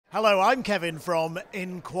Hello, I'm Kevin from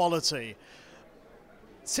Inquality.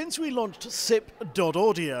 Since we launched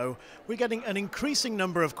sip.audio, we're getting an increasing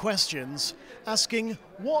number of questions asking,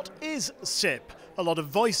 what is SIP? A lot of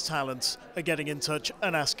voice talents are getting in touch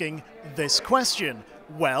and asking this question.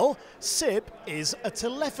 Well, SIP is a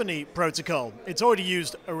telephony protocol. It's already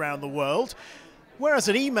used around the world, whereas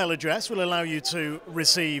an email address will allow you to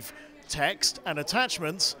receive text and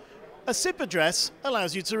attachments. A SIP address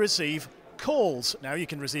allows you to receive calls. Now you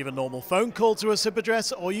can receive a normal phone call to a SIP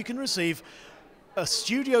address, or you can receive a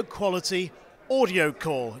studio quality audio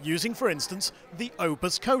call using, for instance, the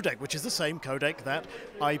Opus codec, which is the same codec that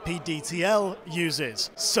IPDTL uses.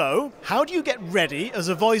 So, how do you get ready as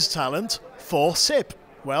a voice talent for SIP?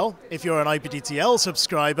 Well, if you're an IPDTL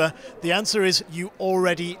subscriber, the answer is you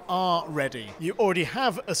already are ready. You already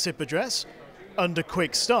have a SIP address. Under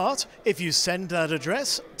Quick Start, if you send that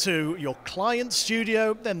address to your client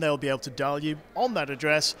studio, then they'll be able to dial you on that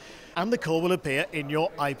address and the call will appear in your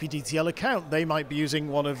IPDTL account. They might be using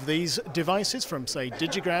one of these devices from, say,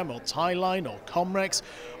 Digigram or Tyline or Comrex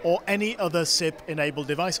or any other SIP-enabled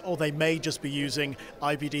device, or they may just be using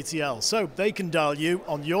IPDTL. So they can dial you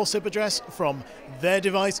on your SIP address from their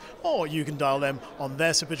device, or you can dial them on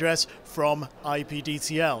their SIP address from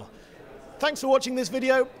IPDTL. Thanks for watching this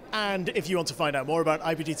video, and if you want to find out more about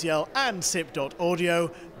IPDTL and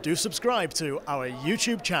sip.audio, do subscribe to our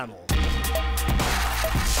YouTube channel.